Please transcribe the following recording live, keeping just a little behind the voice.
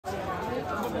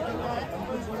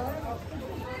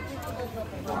My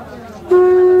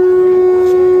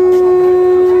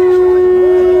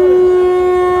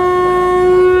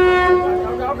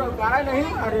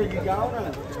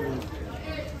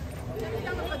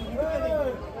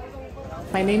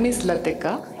name is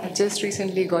Latika. I just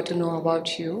recently got to know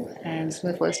about you, and it's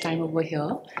my first time over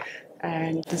here.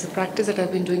 And there's a practice that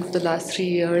I've been doing for the last 3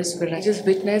 years where I just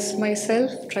witness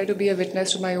myself, try to be a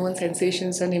witness to my own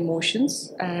sensations and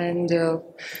emotions. And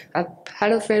I've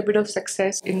had a fair bit of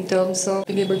success in terms of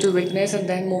being able to witness and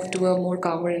then move to a more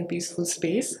calmer and peaceful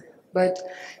space. But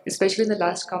especially in the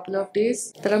last couple of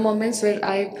days, there are moments where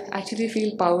I actually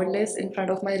feel powerless in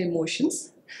front of my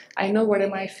emotions. I know what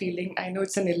am I feeling. I know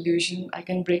it's an illusion. I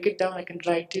can break it down. I can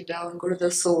write it down, go to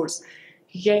the source.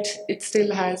 Yet it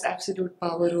still has absolute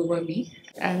power over me.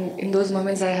 And in those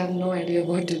moments, I have no idea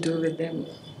what to do with them.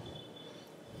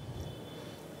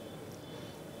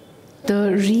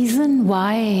 The reason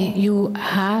why you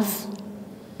have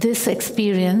this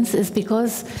experience is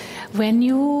because when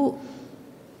you,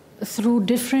 through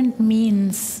different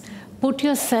means, put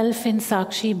yourself in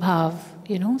Sakshi Bhav,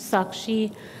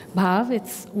 Sakshi Bhav,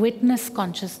 it's witness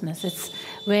consciousness. It's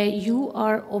where you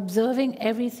are observing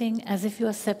everything as if you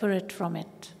are separate from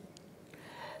it.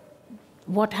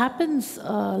 What happens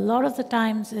a lot of the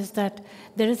times is that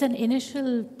there is an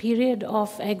initial period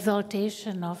of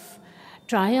exaltation, of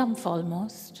triumph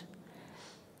almost,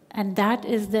 and that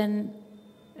is then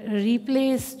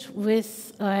replaced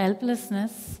with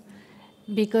helplessness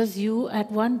because you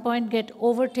at one point get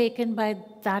overtaken by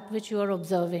that which you are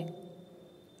observing.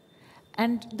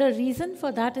 And the reason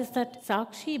for that is that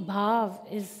Sakshi Bhav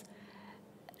is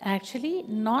actually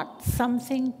not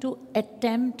something to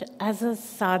attempt as a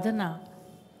sadhana.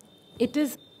 It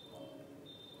is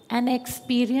an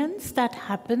experience that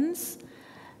happens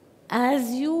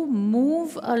as you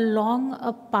move along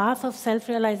a path of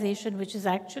self-realization, which is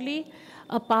actually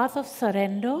a path of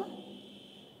surrender,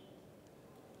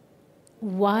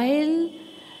 while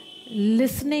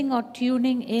listening or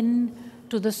tuning in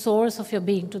to the source of your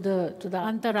being, to the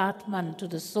antaratman, to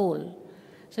the soul.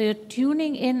 So you're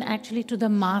tuning in actually to the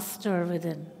master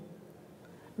within.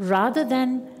 Rather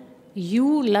than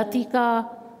you, Latika,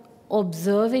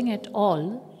 observing it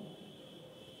all,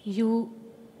 you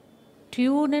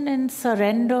tune in and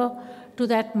surrender to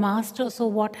that master. So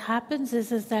what happens is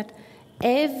that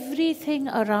everything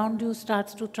around you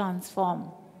starts to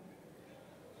transform.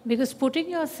 Because putting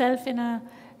yourself in a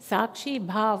Sakshi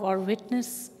Bhav or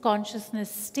witness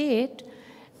consciousness state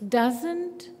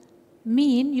doesn't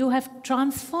mean you have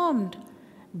transformed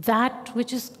that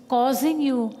which is causing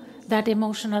you that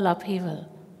emotional upheaval.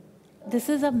 This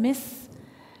is a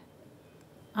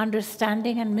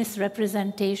misunderstanding and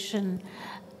misrepresentation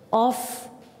of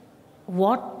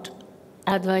what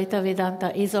Advaita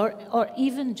Vedanta is, or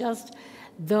even just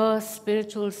the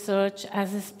spiritual search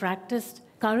as is practiced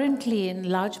currently in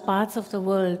large parts of the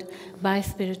world by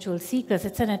spiritual seekers.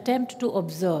 It's an attempt to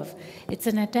observe. It's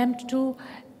an attempt to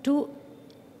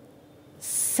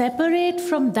separate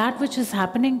from that which is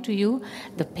happening to you.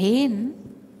 The pain,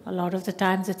 a lot of the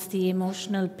times it's the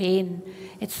emotional pain,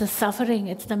 it's the suffering,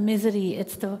 it's the misery,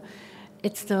 it's the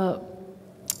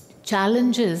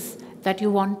challenges that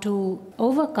you want to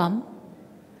overcome.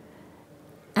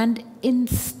 And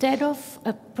instead of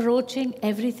approaching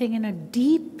everything in a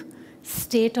deep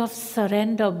state of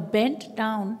surrender, bent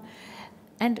down,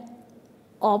 and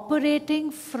operating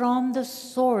from the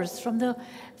source, from the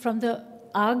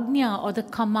agnya or the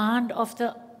command of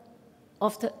the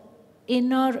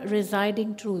inner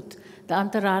residing truth, the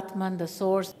antaratman, the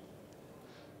source,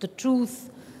 the truth,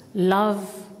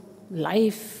 love,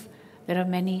 life. There are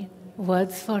many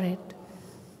words for it.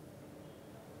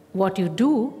 What you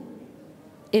do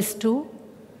is to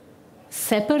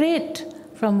separate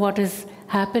from what is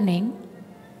happening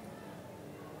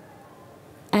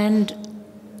and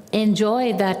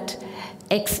enjoy that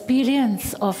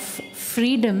experience of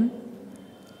freedom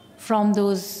from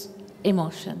those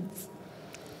emotions.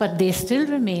 But they still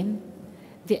remain.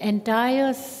 The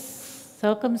entire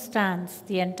circumstance,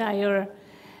 the entire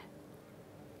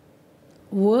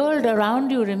world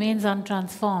around you remains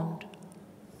untransformed.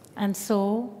 And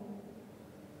so,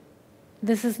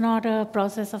 this is not a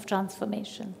process of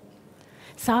transformation.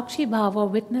 Sakshi Bhava, or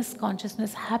witness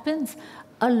consciousness, happens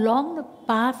along the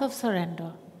path of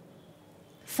surrender.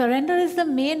 Surrender is the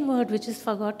main word which is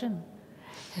forgotten.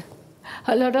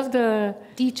 A lot of the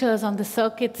teachers on the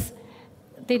circuits,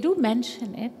 they do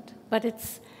mention it, but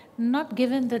it's not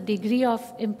given the degree of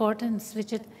importance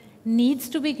which it needs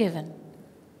to be given.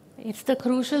 It's the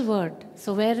crucial word.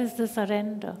 So where is the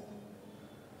surrender?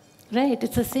 Right,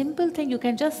 it's a simple thing. You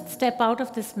can just step out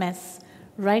of this mess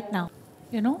right now,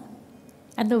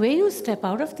 And the way you step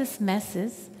out of this mess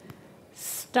is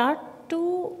start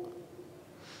to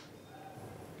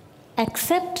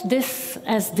accept this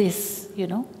as this,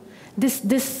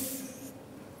 this.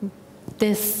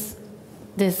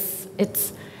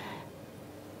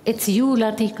 It's you,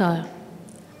 Latika,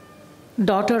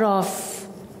 daughter of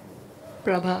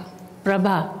Prabha.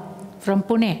 Prabha from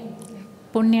Pune,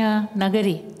 Punya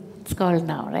Nagari, it's called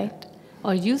now, right?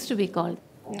 Or used to be called.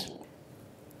 Yeah.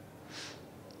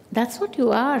 That's what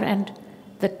you are, and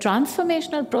the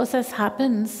transformational process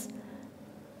happens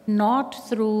not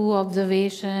through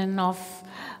observation of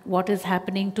what is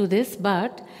happening to this,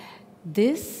 but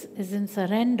this is in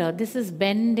surrender, this is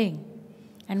bending.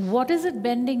 And what is it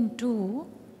bending to?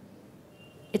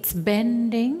 It's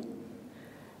bending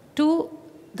to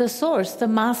the source, the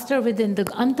master within, the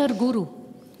Antar Guru.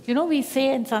 We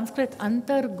say in Sanskrit,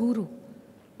 Antar Guru.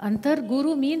 Antar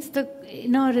Guru means the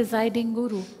inner residing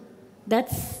Guru.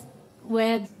 That's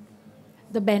where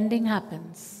the bending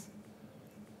happens.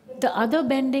 The other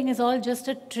bending is all just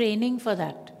a training for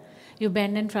that. You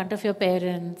bend in front of your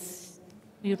parents,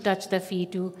 you touch their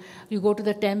feet, you go to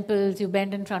the temples, you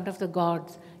bend in front of the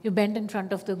gods, you bend in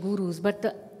front of the gurus. But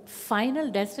the final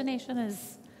destination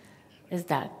is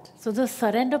that. So the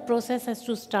surrender process has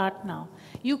to start now.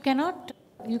 You cannot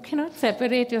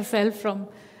separate yourself from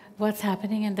what's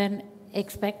happening and then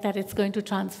expect that it's going to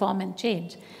transform and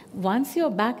change. Once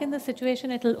you're back in the situation,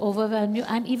 it'll overwhelm you,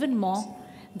 and even more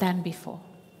than before.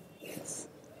 Yes.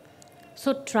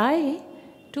 So try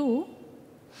to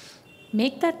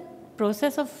make that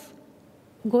process of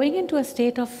going into a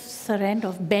state of surrender,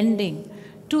 of bending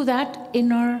to that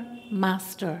inner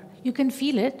master. You can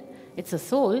feel it. It's a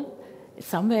soul.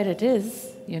 Somewhere it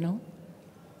is,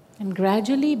 And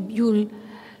gradually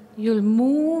you'll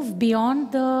move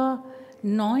beyond the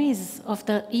noise of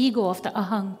the ego, of the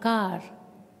ahankar.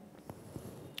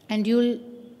 And you'll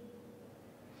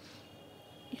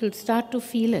start to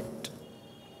feel it.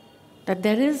 That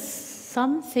there is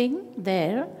something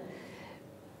there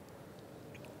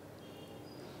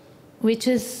which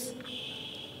is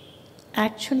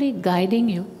actually guiding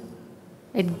you.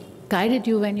 It guided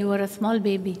you when you were a small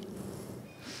baby.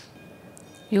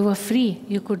 You were free.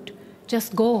 You could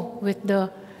just go with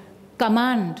the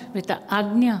command, with the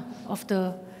ajna of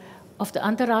the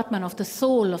antaratman, of the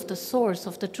soul, of the source,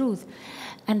 of the truth.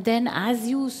 And then as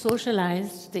you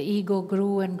socialized, the ego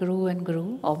grew and grew and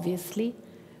grew, obviously.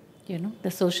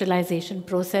 The socialization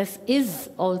process is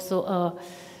also a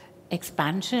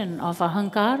expansion of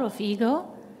ahankar, of ego.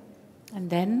 And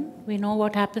then we know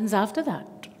what happens after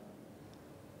that.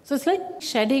 So it's like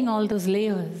shedding all those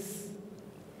layers,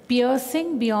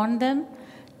 piercing beyond them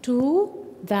to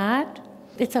that.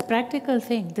 It's a practical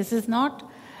thing. This is not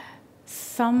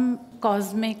some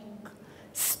cosmic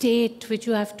state which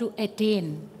you have to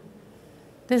attain.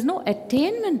 There's no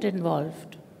attainment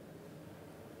involved.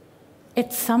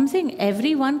 It's something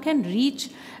everyone can reach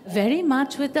very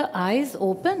much with the eyes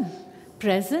open,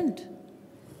 present.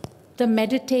 The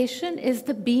meditation is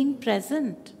the being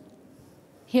present,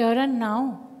 here and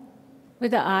now,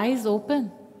 with the eyes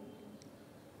open.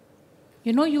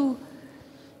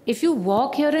 If you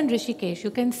walk here in Rishikesh,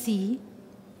 you can see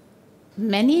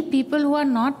many people who are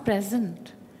not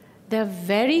present. They're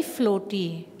very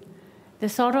floaty. They're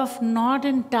sort of not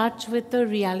in touch with the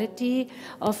reality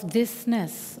of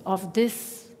thisness, of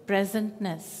this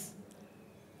presentness.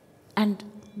 And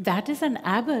that is an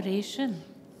aberration.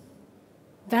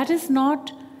 That is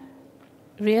not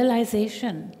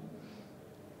realization.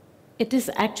 It is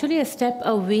actually a step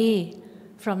away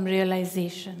from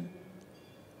realization.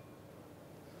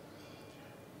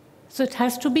 So it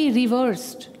has to be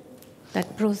reversed,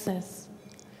 that process.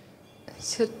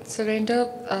 So surrender,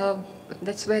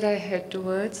 that's where I head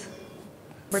towards.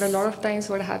 But a lot of times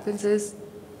what happens is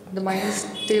the mind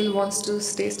still wants to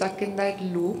stay stuck in that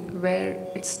loop where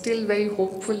it's still very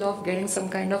hopeful of getting some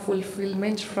kind of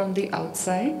fulfillment from the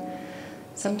outside.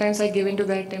 Sometimes I give into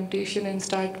that temptation and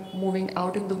start moving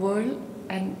out in the world,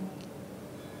 and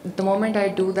the moment I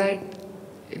do that,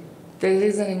 there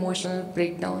is an emotional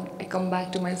breakdown. I come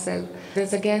back to myself.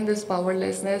 There's again this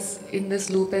powerlessness in this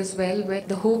loop as well, where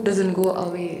the hope doesn't go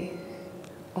away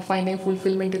of finding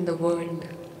fulfillment in the world,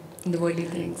 in the worldly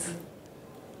things.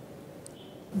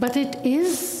 But it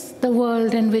is the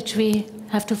world in which we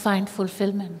have to find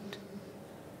fulfillment.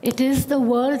 It is the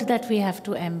world that we have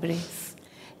to embrace.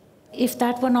 If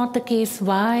that were not the case,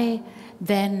 why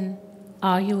then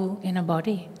are you in a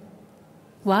body?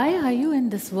 Why are you in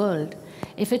this world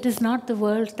if it is not the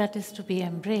world that is to be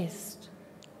embraced?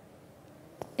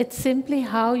 It's simply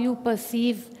how you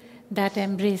perceive that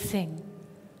embracing.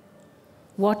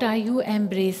 What are you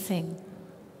embracing?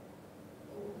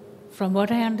 from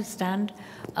what I understand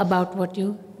about what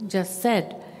you just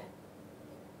said,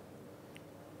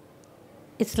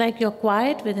 it's like you're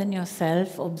quiet within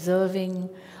yourself, observing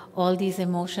all these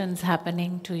emotions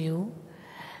happening to you,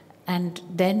 and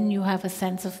then you have a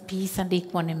sense of peace and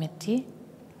equanimity.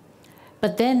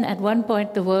 But then at one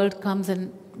point the world comes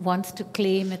and wants to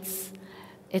claim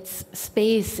its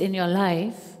space in your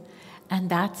life,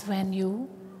 and that's when you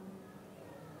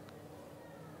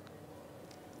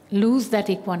lose that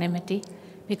equanimity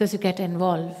because you get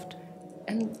involved.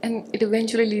 And it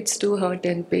eventually leads to hurt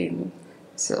and pain.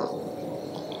 So,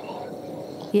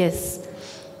 Yes,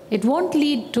 it won't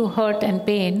lead to hurt and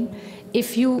pain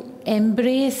if you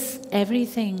embrace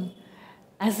everything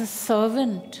as a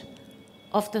servant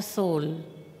of the soul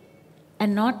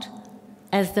and not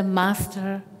as the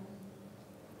master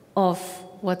of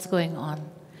what's going on.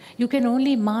 You can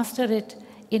only master it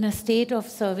in a state of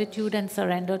servitude and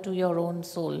surrender to your own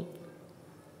soul.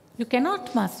 You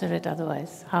cannot master it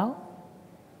otherwise. How?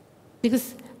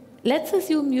 Because let's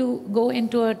assume you go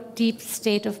into a deep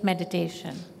state of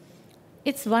meditation.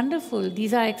 It's wonderful.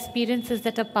 These are experiences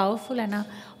that are powerful and are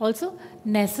also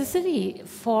necessary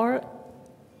for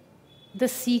the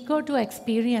seeker to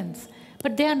experience.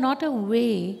 But they are not a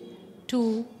way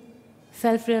to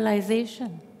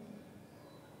self-realization.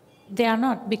 They are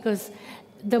not, because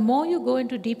the more you go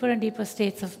into deeper and deeper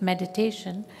states of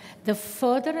meditation, the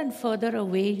further and further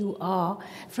away you are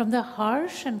from the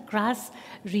harsh and crass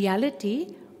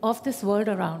reality of this world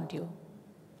around you.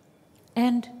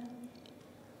 And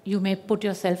you may put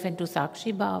yourself into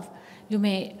Sakshi Bhav, you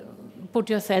may put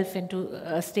yourself into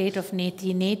a state of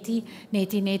neti neti.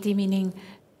 Neti neti meaning,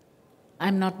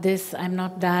 I'm not this, I'm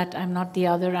not that, I'm not the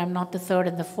other, I'm not the third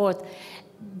and the fourth.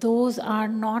 Those are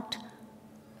not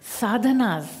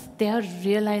sadhanas, they are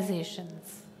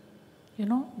realizations. You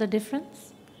know the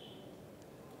difference?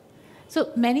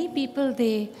 So many people,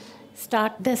 they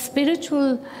start their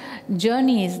spiritual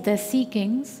journeys, their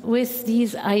seekings, with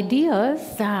these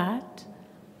ideas that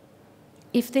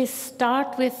if they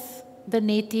start with the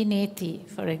neti neti,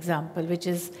 for example, which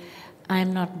is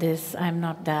I'm not this, I'm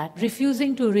not that,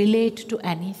 refusing to relate to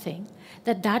anything,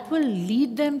 that will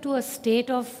lead them to a state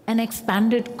of an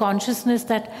expanded consciousness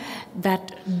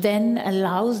that then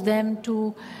allows them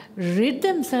to rid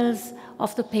themselves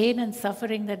of the pain and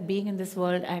suffering that being in this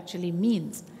world actually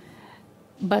means.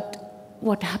 But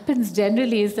what happens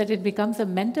generally is that it becomes a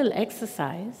mental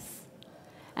exercise.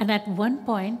 And at one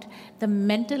point, the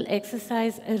mental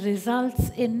exercise results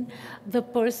in the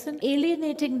person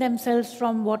alienating themselves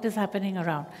from what is happening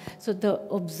around. So the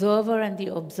observer and the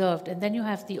observed, and then you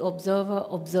have the observer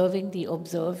observing the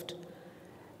observed.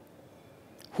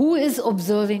 Who is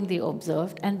observing the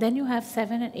observed? And then you have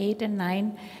 7 and 8 and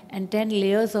 9 and 10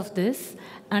 layers of this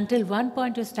until one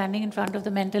point you're standing in front of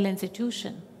the mental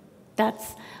institution.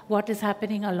 That's what is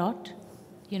happening a lot,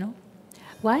 you know.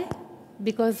 Why?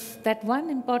 Because that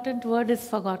one important word is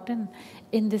forgotten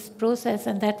in this process,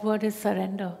 and that word is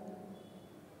surrender.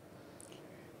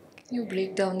 can you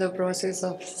break down the process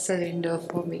of surrender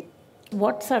for me?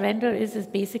 What surrender is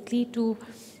basically to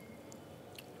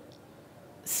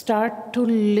start to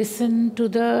listen to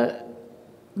the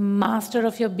master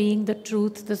of your being, the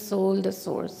truth, the soul, the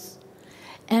source,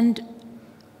 and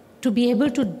to be able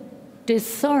to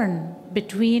discern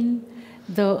between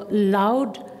the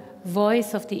loud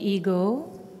voice of the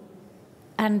ego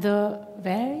and the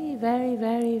very, very,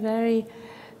 very, very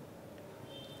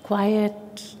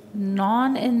quiet,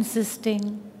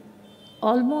 non-insisting,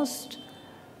 almost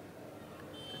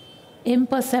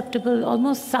imperceptible,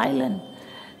 almost silent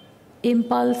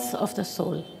impulse of the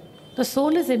soul. The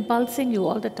soul is impulsing you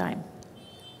all the time,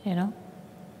 you know.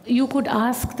 You could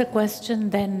ask the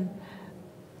question then,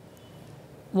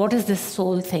 what is this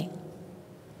soul thing?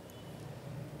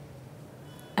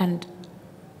 And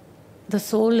the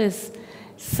soul is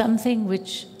something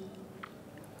which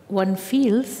one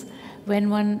feels when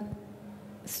one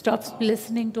stops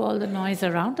listening to all the noise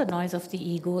around, the noise of the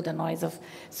ego, the noise of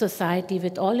society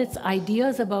with all its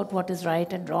ideas about what is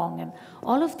right and wrong and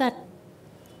all of that,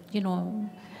 you know,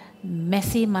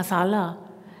 messy masala,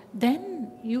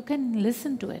 then you can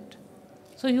listen to it.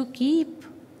 So you keep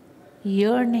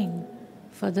yearning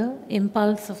for the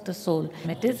impulse of the soul.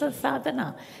 It is a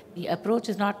sadhana. The approach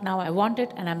is not now I want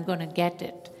it and I'm going to get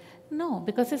it. No,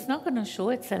 because it's not going to show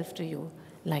itself to you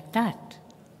like that.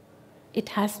 It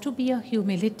has to be a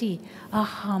humility, a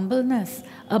humbleness,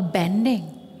 a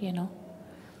bending, you know.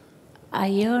 I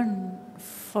yearn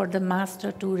for the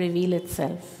master to reveal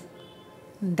itself.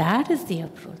 That is the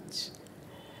approach.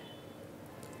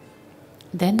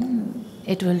 Then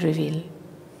it will reveal.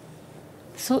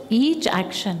 So each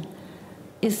action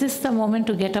is this the moment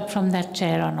to get up from that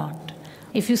chair or not?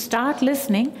 If you start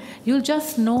listening, you'll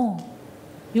just know.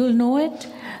 You'll know it,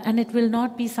 and it will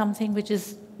not be something which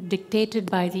is dictated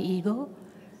by the ego,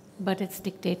 but it's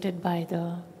dictated by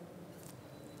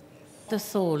the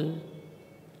soul.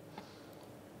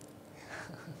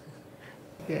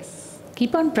 Yes.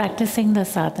 Keep on practicing the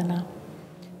sadhana.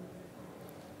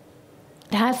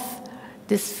 Have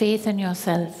this faith in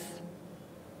yourself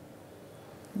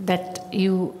that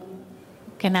you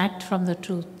can act from the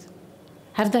truth.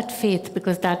 Have that faith,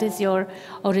 because that is your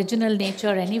original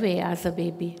nature anyway as a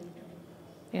baby.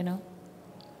 You know?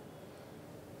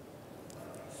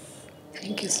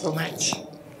 Thank you so much.